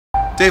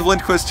Dave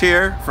Lindquist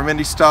here from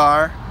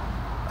IndyStar.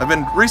 I've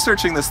been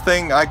researching this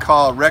thing I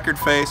call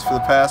Recordface for the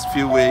past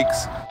few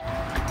weeks.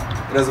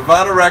 It has a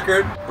vinyl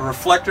record, a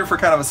reflector for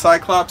kind of a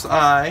cyclops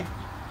eye,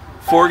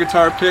 4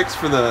 guitar picks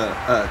for the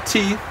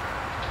teeth,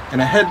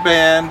 and a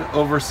headband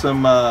over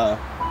some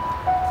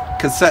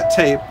cassette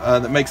tape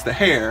that makes the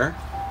hair.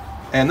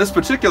 And this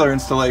particular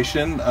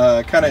installation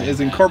kind of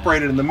is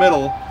incorporated in the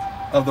middle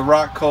of the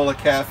Rock Cola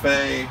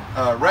Cafe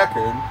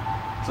record,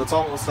 so it's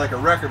almost like a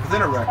record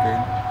within a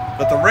record.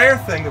 But the rare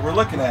thing that we're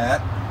looking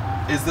at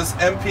is this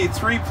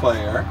MP3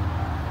 player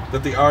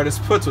that the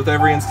artist puts with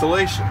every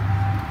installation.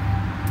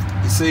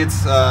 You see,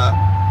 it's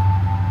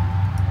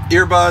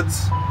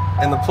earbuds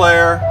and the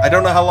player. I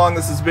don't know how long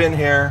this has been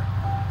here,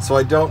 so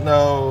I don't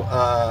know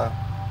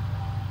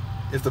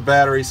if the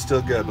battery's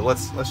still good, but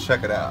let's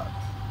check it out.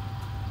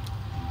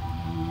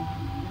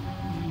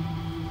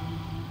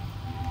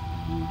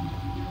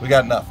 We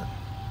got nothing.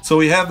 So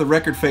we have the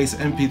Recordface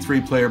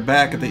MP3 player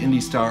back at the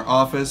IndyStar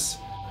office.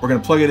 We're going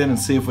to plug it in and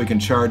see if we can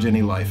charge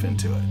any life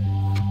into it.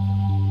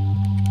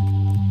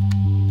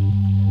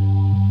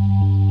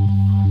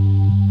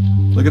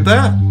 Look at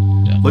that.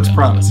 Looks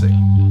promising.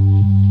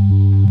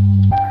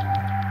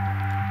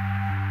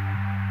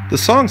 The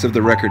songs of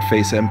the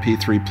Recordface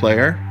MP3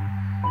 player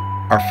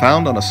are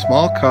found on a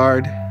small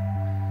card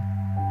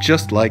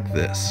just like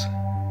this.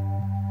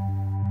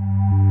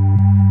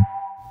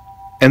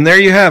 And there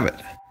you have it.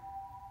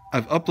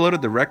 I've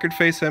uploaded the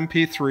Recordface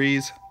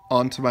MP3s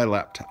onto my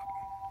laptop.